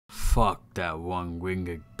Fuck that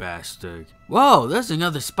one-winged bastard. Whoa, there's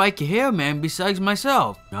another spiky hair man besides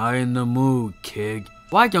myself. Not in the mood, kid.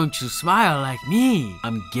 Why don't you smile like me?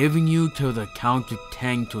 I'm giving you till the count of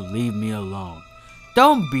 10 to leave me alone.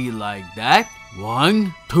 Don't be like that.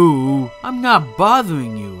 1, 2. I'm not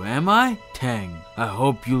bothering you, am I? 10. I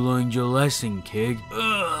hope you learned your lesson, kid.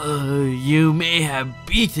 You may have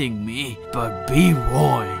beaten me, but be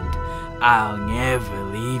warned. I'll never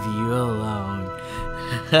leave you alone.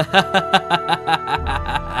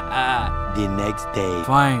 The next day.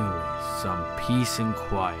 Finally, some peace and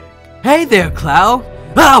quiet. Hey there, Cloud!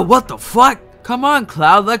 Ah, what the fuck? Come on,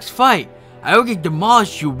 Cloud, let's fight. I already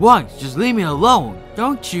demolished you once, just leave me alone.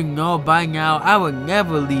 Don't you know by now I will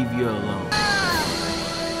never leave you alone.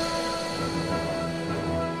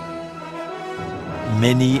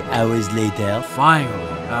 Many hours later.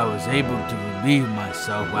 Finally, I was able to relieve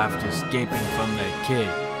myself after escaping from that kid.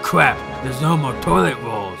 Crap, there's no more toilet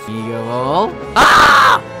rolls. You roll?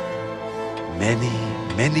 Ah! Many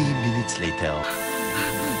minutes later.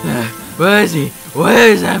 Where is he? Where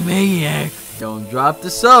is that maniac? Don't drop the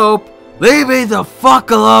soap. Leave me the fuck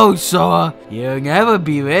alone, Sora. You'll never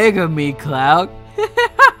be rid of me, Cloud.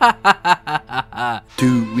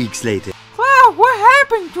 2 weeks later. Cloud, what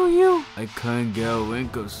happened to you? I couldn't get a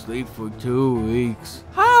wink of sleep for 2 weeks.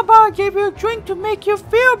 How about I give you a drink to make you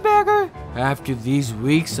feel better? After these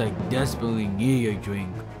weeks, I desperately need a drink.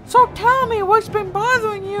 So tell me what's been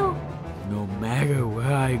bothering you. No matter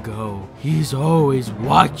where I go, he's always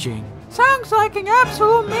watching. Sounds like an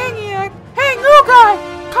absolute maniac. Hey, new guy!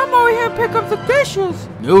 Come over here and pick up the dishes.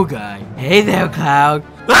 New guy? Hey there, Cloud.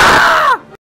 Ah!